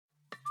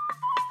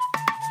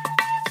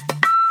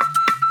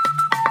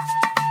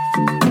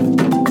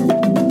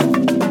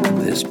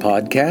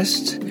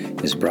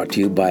podcast is brought to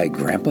you by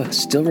Grandpa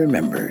Still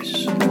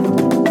Remembers.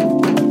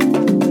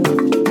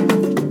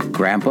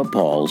 Grandpa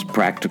Paul's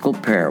practical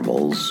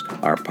parables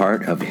are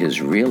part of his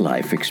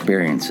real-life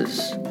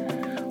experiences.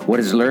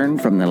 What is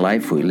learned from the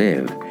life we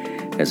live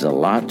has a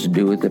lot to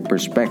do with the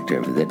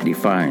perspective that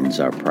defines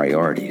our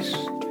priorities.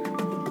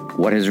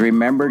 What is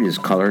remembered is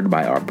colored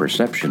by our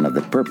perception of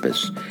the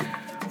purpose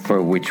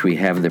for which we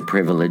have the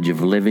privilege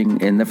of living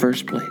in the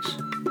first place.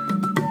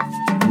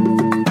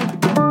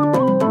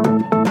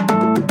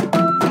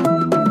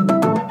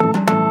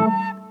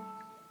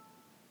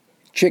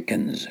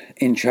 Chickens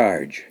in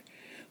charge.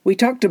 We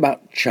talked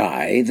about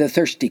Chai, the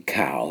thirsty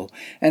cow,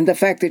 and the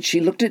fact that she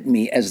looked at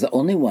me as the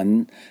only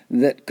one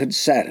that could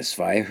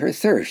satisfy her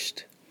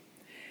thirst.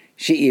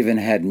 She even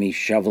had me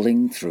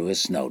shoveling through a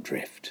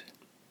snowdrift.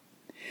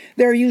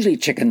 There are usually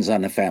chickens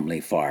on a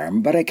family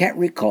farm, but I can't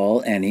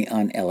recall any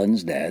on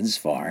Ellen's dad's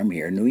farm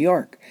here in New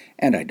York,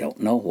 and I don't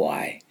know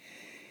why.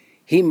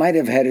 He might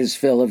have had his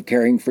fill of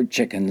caring for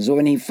chickens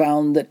when he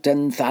found that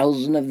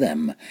 10,000 of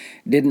them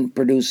didn't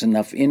produce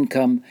enough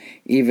income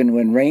even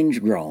when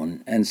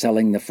range-grown and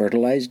selling the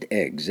fertilized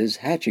eggs as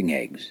hatching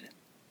eggs.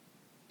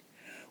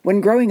 When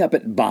growing up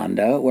at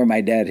Banda, where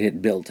my dad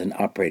had built and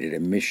operated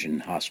a mission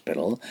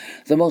hospital,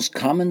 the most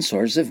common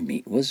source of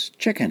meat was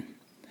chicken.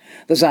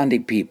 The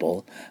Zande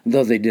people,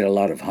 though they did a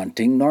lot of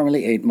hunting,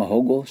 normally ate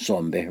mohogo,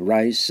 sombe,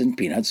 rice, and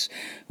peanuts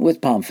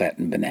with palm fat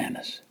and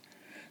bananas.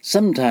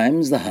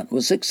 Sometimes the hunt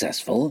was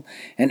successful,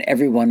 and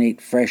everyone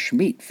ate fresh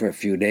meat for a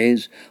few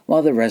days,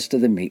 while the rest of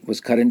the meat was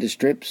cut into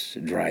strips,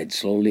 dried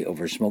slowly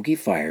over smoky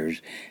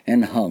fires,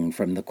 and hung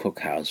from the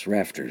cookhouse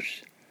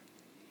rafters.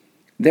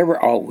 There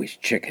were always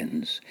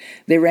chickens.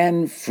 They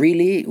ran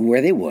freely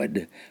where they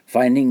would,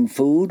 finding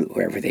food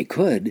wherever they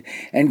could,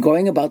 and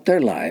going about their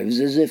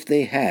lives as if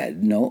they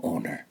had no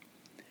owner.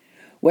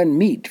 When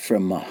meat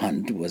from a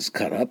hunt was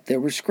cut up, there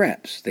were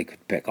scraps. They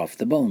could pick off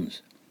the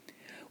bones.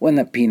 When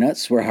the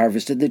peanuts were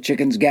harvested, the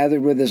chickens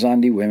gathered with the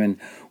Zande women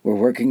were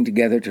working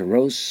together to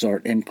roast,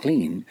 sort, and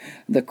clean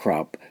the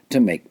crop to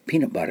make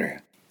peanut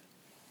butter.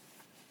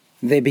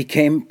 They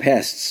became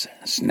pests,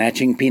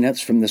 snatching peanuts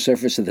from the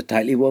surface of the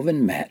tightly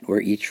woven mat where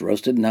each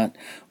roasted nut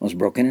was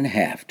broken in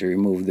half to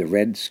remove the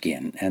red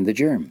skin and the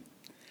germ.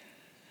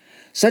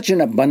 Such an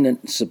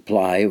abundant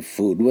supply of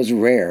food was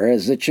rare,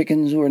 as the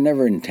chickens were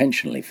never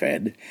intentionally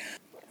fed,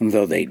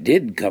 though they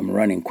did come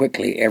running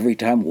quickly every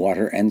time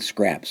water and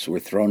scraps were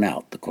thrown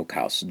out the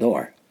cookhouse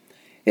door.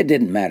 It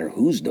didn't matter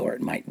whose door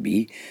it might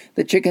be.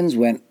 The chickens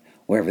went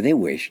wherever they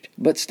wished,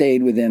 but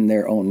stayed within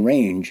their own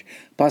range,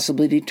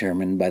 possibly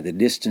determined by the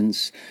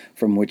distance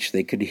from which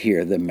they could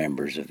hear the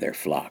members of their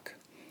flock.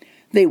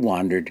 They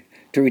wandered,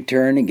 to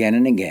return again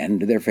and again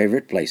to their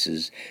favorite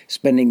places,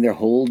 spending their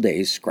whole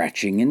days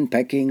scratching and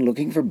pecking,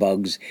 looking for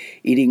bugs,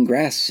 eating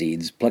grass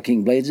seeds,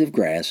 plucking blades of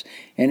grass,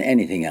 and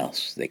anything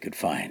else they could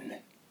find.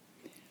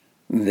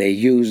 They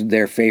used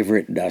their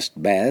favorite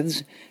dust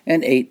baths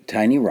and ate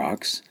tiny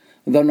rocks,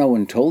 though no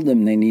one told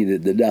them they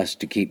needed the dust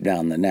to keep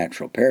down the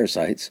natural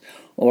parasites,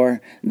 or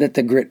that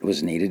the grit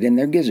was needed in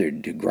their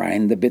gizzard to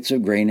grind the bits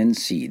of grain and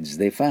seeds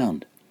they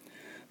found.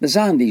 The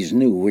Zandes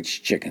knew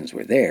which chickens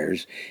were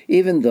theirs,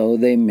 even though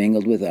they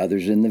mingled with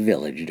others in the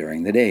village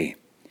during the day.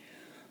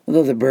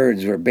 Though the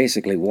birds were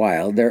basically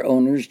wild, their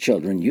owners'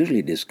 children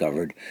usually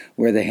discovered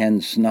where the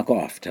hen snuck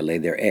off to lay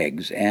their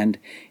eggs, and,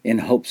 in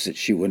hopes that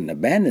she wouldn't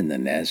abandon the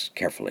nest,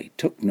 carefully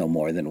took no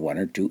more than 1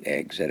 or 2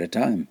 eggs at a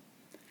time.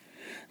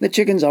 The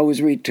chickens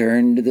always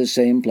returned to the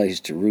same place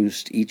to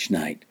roost each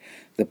night,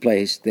 the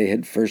place they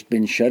had first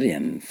been shut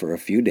in for a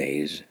few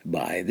days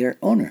by their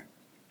owner.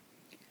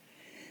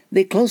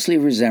 They closely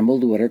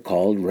resembled what are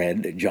called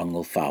red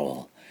jungle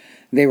fowl.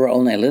 They were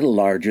only a little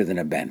larger than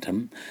a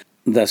bantam.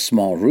 The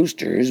small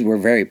roosters were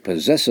very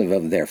possessive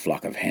of their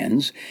flock of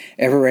hens,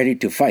 ever ready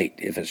to fight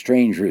if a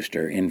strange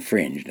rooster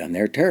infringed on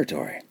their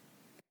territory.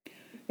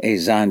 A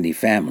Zande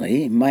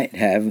family might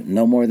have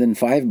no more than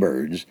 5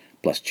 birds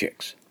plus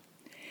chicks.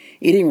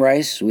 Eating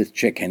rice with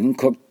chicken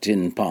cooked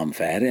in palm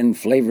fat and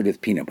flavored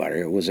with peanut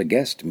butter was a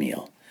guest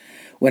meal.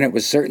 When it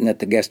was certain that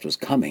the guest was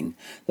coming,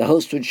 the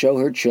host would show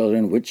her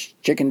children which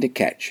chicken to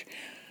catch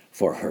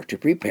for her to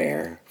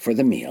prepare for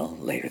the meal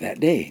later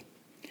that day.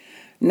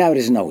 Now, it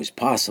isn't always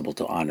possible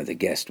to honor the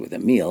guest with a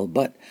meal,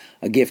 but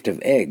a gift of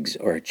eggs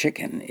or a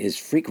chicken is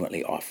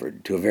frequently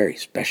offered to a very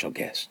special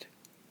guest.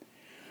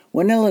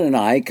 When Ellen and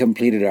I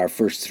completed our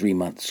first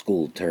 3-month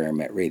school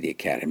term at Rayleigh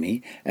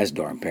Academy as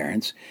dorm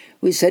parents,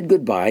 we said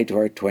goodbye to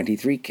our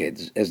 23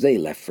 kids as they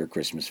left for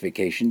Christmas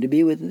vacation to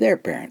be with their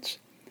parents.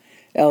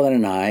 Ellen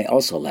and I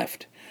also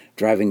left,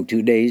 driving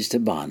 2 days to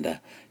Banda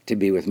to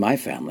be with my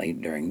family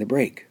during the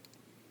break.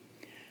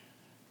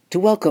 To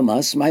welcome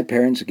us, my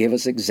parents gave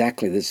us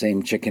exactly the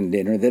same chicken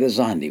dinner that a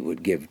Zande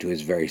would give to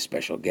his very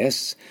special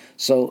guests,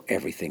 so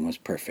everything was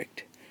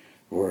perfect.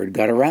 Word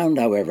got around,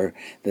 however,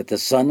 that the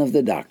son of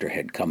the doctor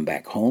had come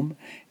back home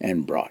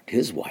and brought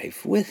his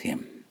wife with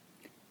him.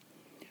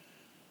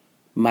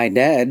 My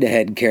dad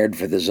had cared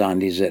for the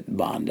Zandes at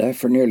Banda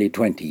for nearly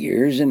 20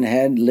 years and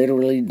had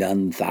literally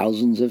done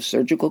thousands of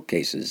surgical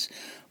cases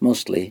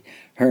mostly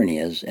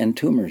hernias and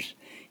tumors.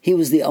 He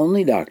was the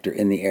only doctor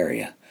in the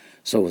area,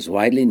 so was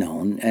widely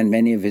known, and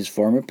many of his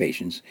former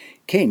patients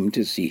came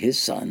to see his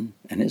son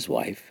and his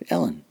wife,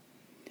 Ellen.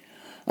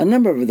 A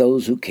number of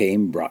those who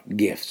came brought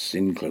gifts,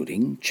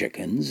 including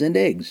chickens and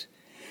eggs.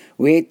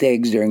 We ate the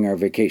eggs during our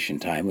vacation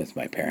time with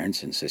my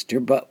parents and sister,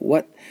 but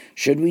what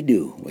should we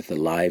do with the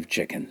live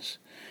chickens?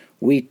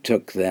 We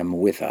took them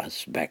with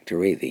us back to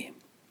Rathi.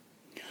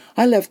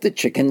 I left the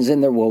chickens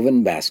in their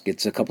woven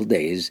baskets a couple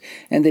days,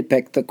 and they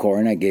pecked the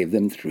corn I gave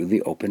them through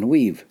the open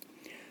weave.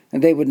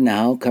 And they would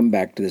now come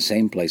back to the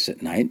same place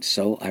at night,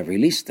 so I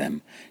released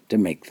them to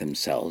make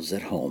themselves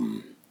at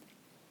home.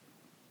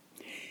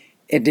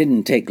 It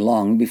didn't take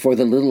long before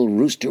the little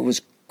rooster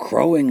was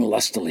crowing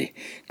lustily,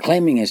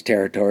 claiming his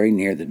territory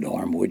near the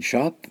dorm wood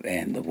shop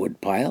and the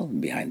wood pile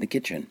behind the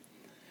kitchen.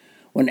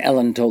 When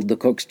Ellen told the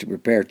cooks to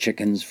prepare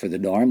chickens for the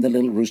dorm, the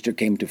little rooster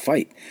came to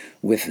fight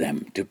with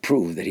them to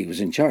prove that he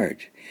was in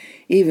charge.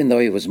 Even though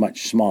he was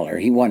much smaller,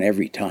 he won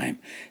every time,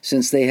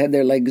 since they had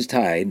their legs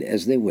tied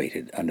as they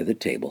waited under the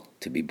table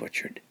to be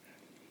butchered.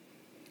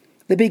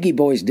 The Biggie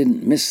boys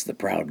didn't miss the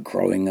proud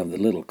crowing of the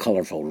little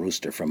colorful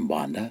rooster from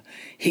Banda.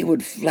 He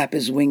would flap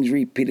his wings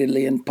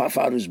repeatedly and puff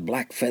out his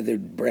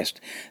black-feathered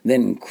breast,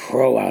 then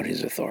crow out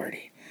his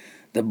authority.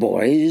 The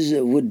boys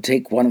would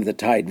take one of the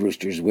tied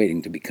roosters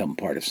waiting to become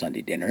part of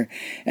Sunday dinner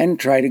and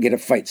try to get a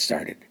fight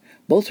started.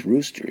 Both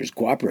roosters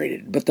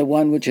cooperated, but the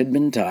one which had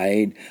been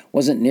tied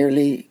wasn't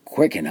nearly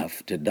quick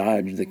enough to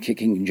dodge the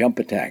kicking jump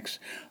attacks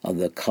of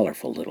the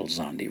colorful little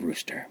Zandi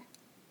rooster.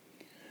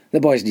 The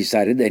boys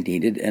decided they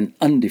needed an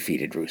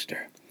undefeated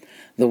rooster.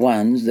 The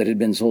ones that had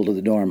been sold to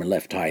the dorm and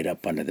left tied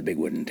up under the big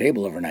wooden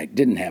table overnight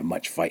didn't have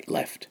much fight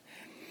left.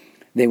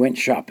 They went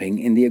shopping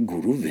in the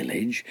Aguru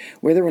village,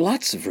 where there were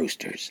lots of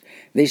roosters.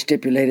 They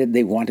stipulated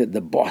they wanted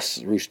the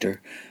boss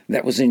rooster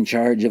that was in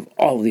charge of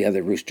all the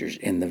other roosters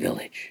in the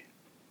village.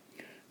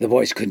 The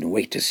boys couldn't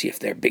wait to see if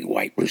their big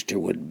white rooster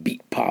would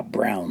beat Pa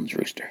Brown's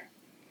rooster.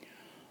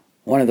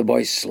 One of the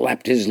boys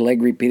slapped his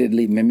leg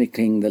repeatedly,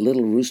 mimicking the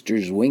little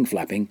rooster's wing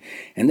flapping,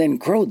 and then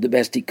crowed the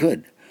best he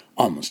could.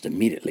 Almost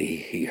immediately,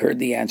 he heard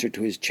the answer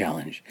to his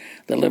challenge.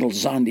 The little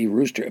Zandi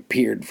rooster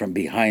appeared from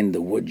behind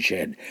the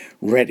woodshed,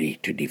 ready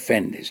to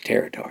defend his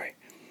territory.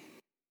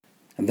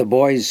 The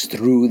boys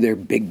threw their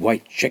big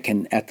white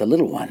chicken at the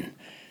little one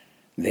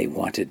they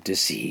wanted to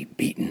see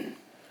beaten.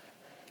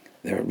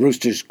 The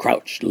roosters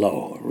crouched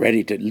low,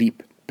 ready to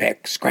leap,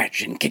 peck,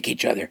 scratch, and kick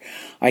each other.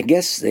 I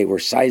guess they were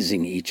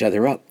sizing each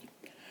other up.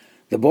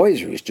 The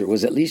boy's rooster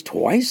was at least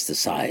twice the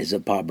size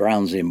of Pa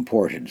Brown's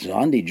imported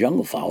Zandi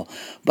jungle fowl,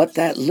 but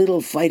that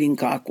little fighting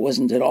cock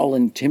wasn't at all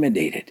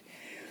intimidated.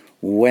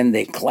 When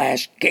they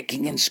clashed,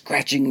 kicking and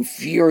scratching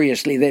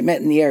furiously, they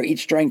met in the air,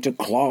 each trying to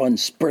claw and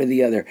spur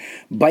the other,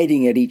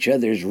 biting at each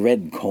other's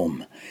red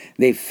comb.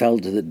 They fell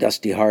to the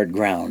dusty, hard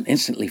ground,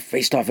 instantly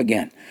faced off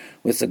again,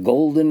 with the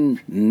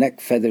golden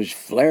neck feathers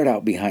flared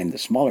out behind the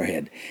smaller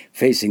head,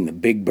 facing the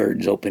big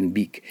bird's open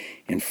beak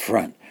in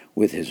front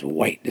with his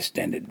white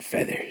distended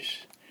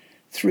feathers.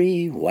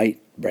 3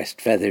 white breast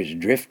feathers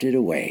drifted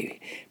away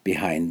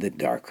behind the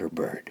darker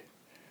bird.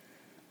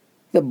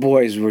 The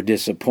boys were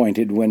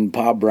disappointed when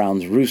Pa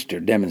Brown's rooster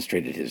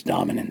demonstrated his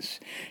dominance,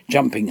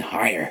 jumping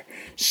higher,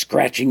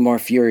 scratching more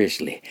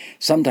furiously,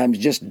 sometimes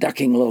just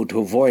ducking low to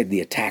avoid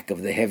the attack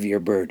of the heavier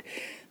bird.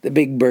 The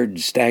big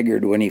bird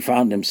staggered when he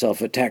found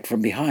himself attacked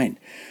from behind,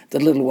 the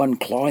little one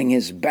clawing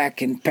his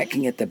back and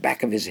pecking at the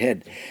back of his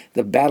head.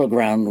 The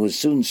battleground was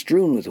soon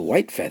strewn with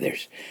white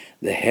feathers.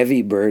 The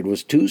heavy bird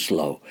was too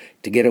slow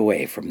to get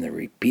away from the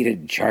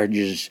repeated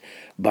charges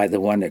by the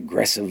one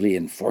aggressively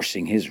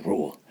enforcing his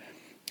rule.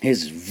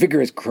 His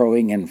vigorous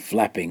crowing and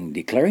flapping,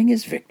 declaring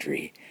his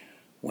victory,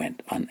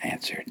 went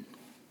unanswered.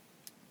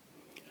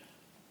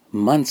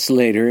 Months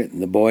later,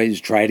 the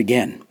boys tried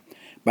again,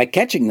 by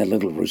catching the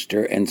little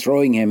rooster and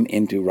throwing him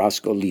into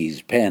Roscoe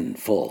Lee's pen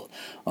full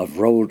of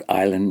Rhode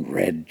Island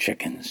red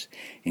chickens,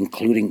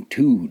 including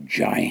 2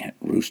 giant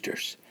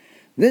roosters.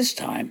 This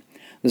time,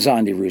 the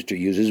Zandi rooster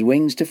uses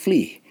wings to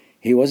flee.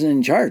 He wasn't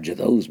in charge of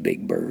those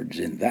big birds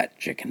in that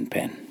chicken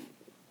pen.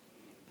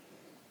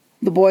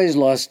 The boys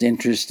lost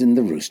interest in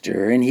the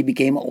rooster, and he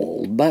became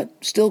old, but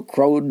still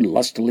crowed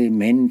lustily,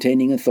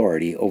 maintaining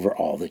authority over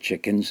all the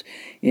chickens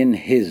in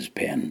his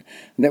pen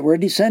that were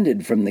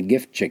descended from the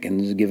gift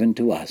chickens given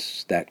to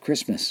us that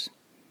Christmas.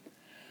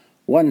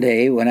 One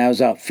day, when I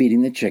was out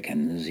feeding the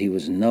chickens, he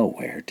was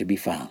nowhere to be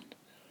found.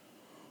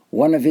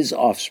 One of his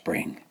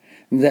offspring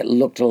that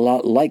looked a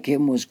lot like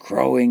him was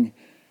crowing,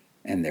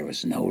 and there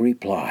was no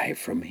reply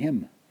from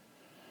him.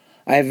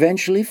 I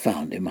eventually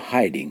found him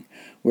hiding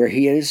where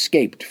he had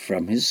escaped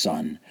from his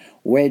son,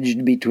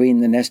 wedged between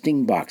the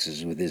nesting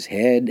boxes with his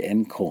head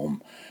and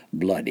comb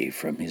bloody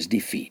from his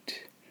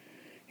defeat.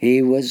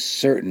 He was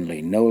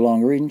certainly no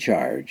longer in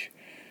charge,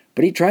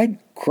 but he tried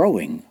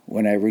crowing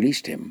when I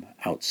released him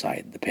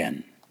outside the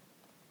pen.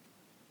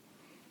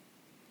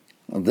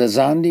 The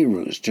Zandi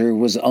rooster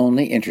was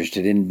only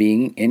interested in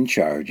being in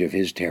charge of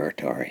his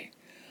territory.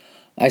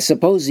 I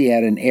suppose he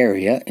had an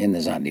area in the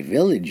Zande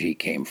village he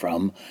came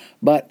from,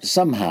 but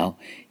somehow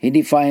he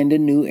defined a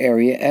new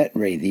area at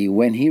Rathi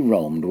when he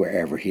roamed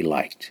wherever he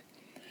liked.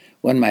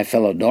 When my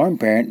fellow dorm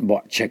parent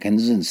bought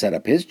chickens and set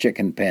up his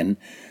chicken pen,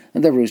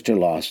 the rooster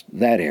lost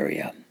that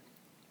area.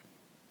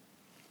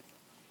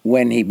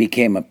 When he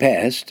became a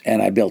pest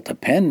and I built a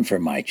pen for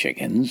my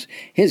chickens,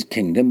 his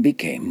kingdom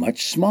became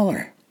much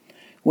smaller.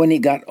 When he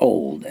got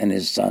old and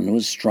his son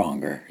was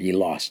stronger, he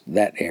lost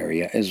that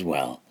area as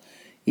well.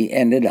 He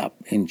ended up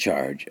in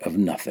charge of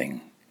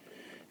nothing.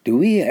 Do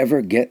we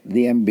ever get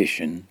the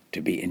ambition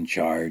to be in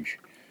charge?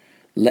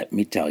 Let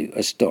me tell you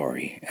a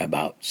story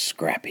about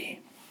Scrappy.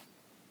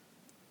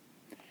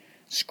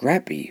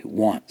 Scrappy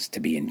wants to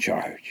be in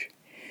charge.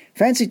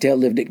 Fancytail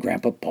lived at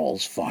Grandpa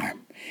Paul's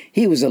farm.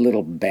 He was a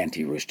little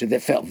banty rooster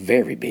that felt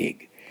very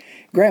big.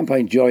 Grandpa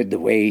enjoyed the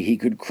way he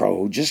could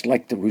crow just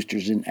like the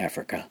roosters in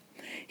Africa.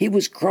 He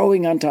was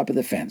crowing on top of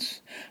the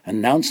fence,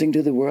 announcing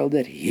to the world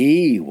that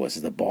he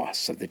was the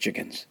boss of the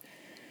chickens.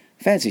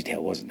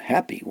 Fancytail wasn't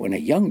happy when a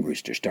young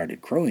rooster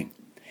started crowing.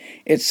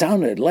 It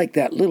sounded like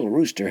that little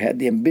rooster had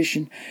the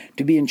ambition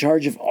to be in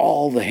charge of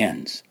all the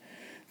hens.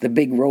 The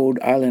big Rhode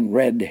Island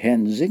red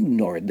hens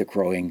ignored the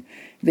crowing.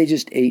 They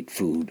just ate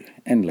food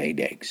and laid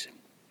eggs.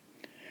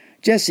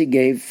 Jesse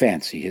gave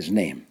Fancy his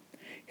name.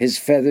 His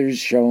feathers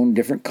shone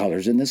different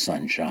colors in the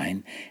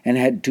sunshine and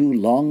had 2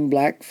 long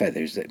black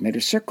feathers that made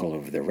a circle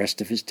over the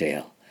rest of his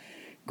tail.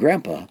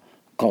 Grandpa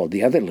called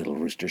the other little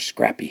rooster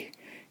Scrappy.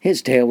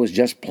 His tail was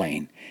just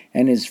plain,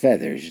 and his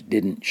feathers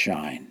didn't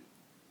shine.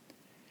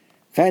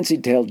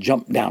 Fancytail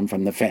jumped down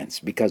from the fence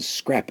because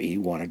Scrappy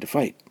wanted to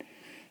fight.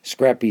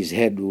 Scrappy's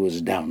head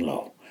was down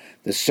low.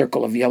 The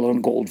circle of yellow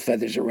and gold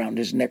feathers around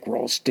his neck were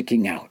all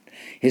sticking out.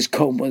 His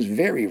comb was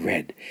very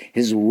red.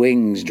 His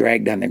wings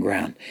dragged on the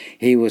ground.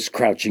 He was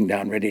crouching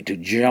down, ready to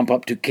jump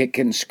up to kick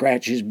and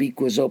scratch. His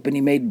beak was open.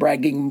 He made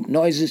bragging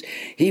noises.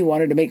 He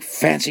wanted to make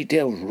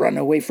Fancytail run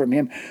away from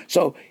him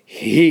so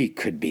he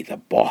could be the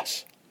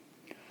boss.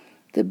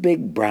 The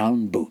big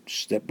brown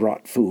boots that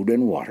brought food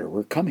and water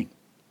were coming.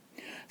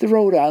 The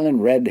Rhode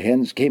Island red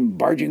hens came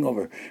barging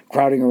over,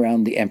 crowding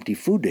around the empty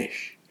food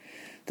dish.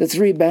 The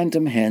 3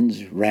 bantam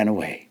hens ran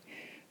away.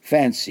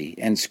 Fancy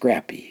and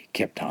Scrappy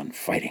kept on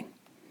fighting.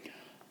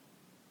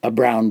 A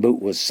brown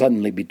boot was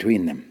suddenly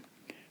between them.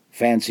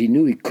 Fancy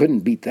knew he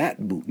couldn't beat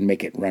that boot and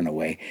make it run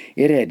away.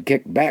 It had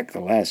kicked back the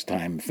last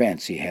time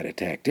Fancy had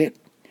attacked it.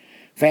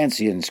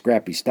 Fancy and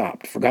Scrappy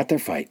stopped, forgot their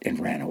fight, and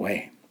ran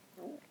away.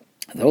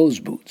 Those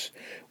boots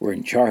were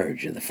in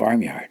charge of the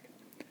farmyard.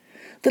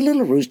 The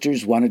little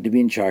roosters wanted to be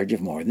in charge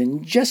of more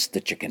than just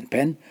the chicken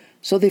pen,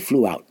 so they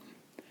flew out.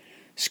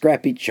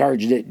 Scrappy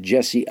charged at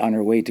Jessie on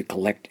her way to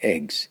collect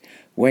eggs.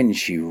 When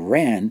she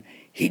ran,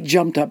 he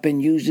jumped up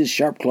and used his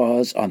sharp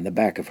claws on the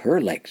back of her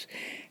legs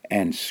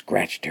and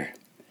scratched her.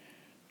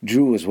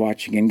 Drew was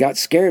watching and got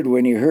scared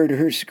when he heard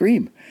her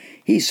scream.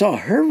 He saw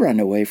her run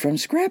away from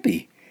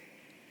Scrappy.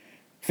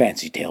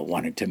 Fancytail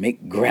wanted to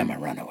make Grandma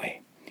run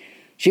away.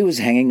 She was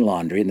hanging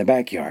laundry in the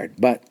backyard,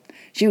 but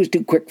she was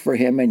too quick for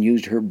him and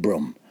used her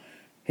broom.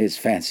 His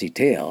fancy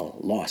tail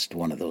lost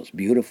one of those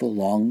beautiful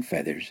long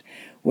feathers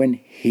when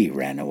he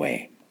ran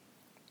away.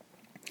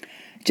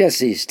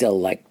 Jessie still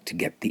liked to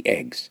get the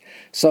eggs,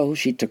 so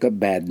she took a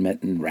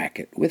badminton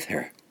racket with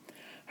her.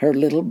 Her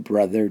little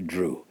brother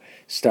Drew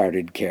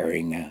started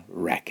carrying a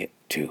racket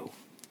too.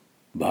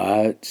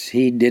 But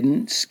he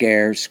didn't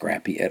scare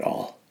Scrappy at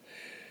all.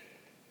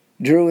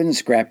 Drew and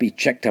Scrappy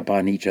checked up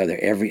on each other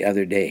every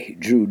other day.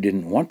 Drew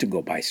didn't want to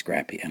go by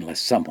Scrappy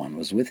unless someone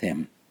was with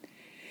him.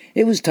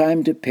 It was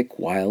time to pick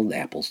wild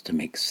apples to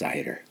make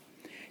cider.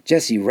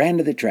 Jessie ran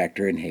to the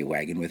tractor and hay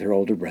wagon with her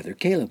older brother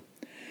Caleb.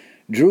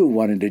 Drew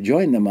wanted to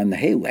join them on the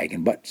hay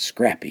wagon, but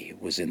Scrappy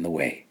was in the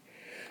way.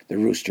 The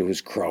rooster was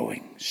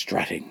crowing,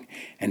 strutting,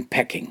 and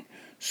pecking,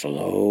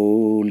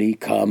 slowly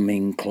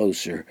coming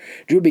closer.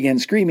 Drew began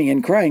screaming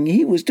and crying.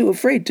 He was too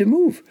afraid to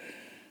move.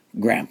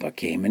 Grandpa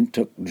came and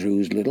took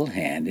Drew's little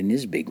hand in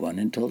his big one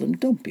and told him,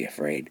 "Don't be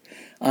afraid.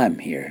 I'm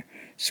here.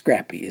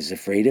 Scrappy is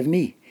afraid of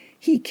me.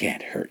 He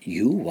can't hurt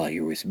you while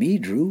you're with me,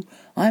 Drew.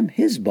 I'm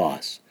his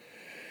boss."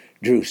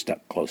 Drew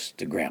stuck close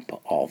to Grandpa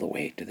all the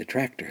way to the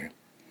tractor.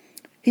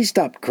 He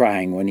stopped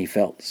crying when he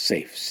felt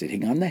safe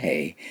sitting on the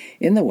hay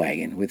in the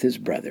wagon with his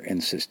brother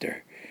and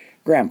sister.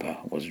 Grandpa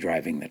was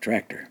driving the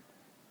tractor.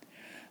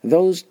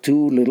 Those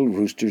 2 little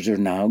roosters are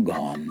now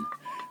gone.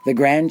 The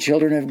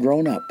grandchildren have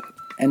grown up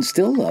and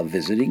still love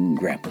visiting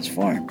Grandpa's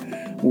farm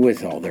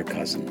with all their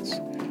cousins.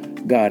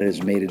 God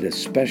has made it a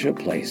special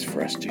place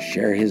for us to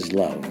share His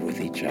love with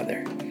each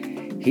other.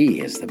 He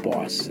is the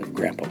boss of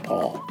Grandpa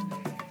Paul.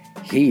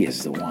 He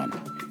is the one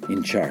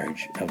in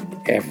charge of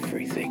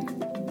everything.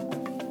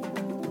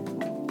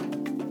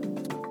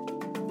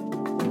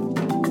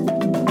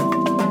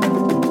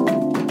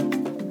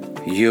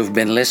 You've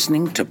been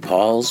listening to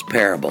Paul's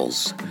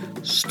Parables,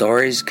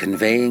 stories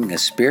conveying a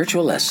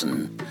spiritual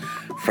lesson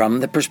from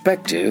the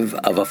perspective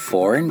of a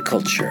foreign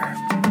culture.